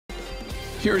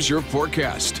Here's your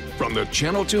forecast from the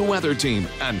Channel 2 Weather Team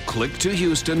and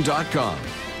click2houston.com.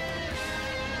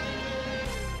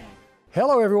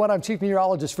 Hello everyone, I'm Chief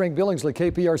Meteorologist Frank Billingsley,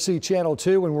 KPRC Channel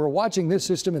 2, and we're watching this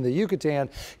system in the Yucatan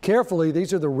carefully.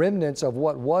 These are the remnants of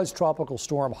what was Tropical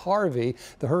Storm Harvey.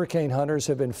 The hurricane hunters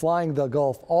have been flying the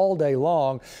Gulf all day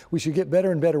long. We should get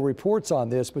better and better reports on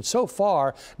this, but so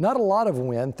far, not a lot of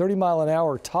wind,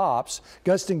 30-mile-an-hour tops,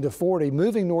 gusting to 40,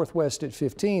 moving northwest at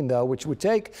 15 though, which would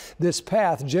take this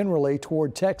path generally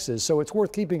toward Texas. So it's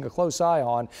worth keeping a close eye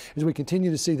on as we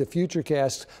continue to see the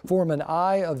futurecast form an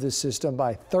eye of this system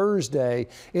by Thursday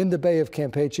in the Bay of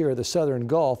Campeche or the southern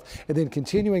Gulf, and then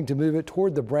continuing to move it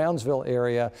toward the Brownsville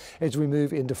area as we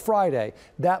move into Friday.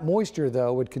 That moisture,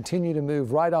 though, would continue to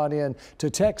move right on in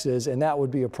to Texas, and that would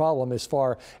be a problem as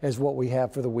far as what we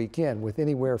have for the weekend, with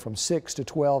anywhere from 6 to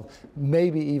 12,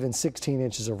 maybe even 16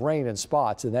 inches of rain in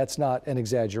spots, and that's not an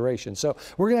exaggeration. So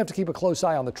we're going to have to keep a close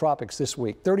eye on the tropics this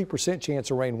week. 30% chance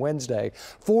of rain Wednesday,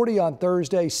 40 on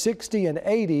Thursday, 60 and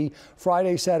 80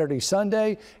 Friday, Saturday,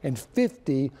 Sunday, and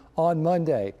 50 on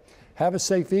Monday. Have a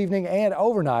safe evening and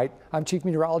overnight. I'm Chief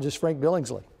Meteorologist Frank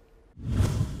Billingsley.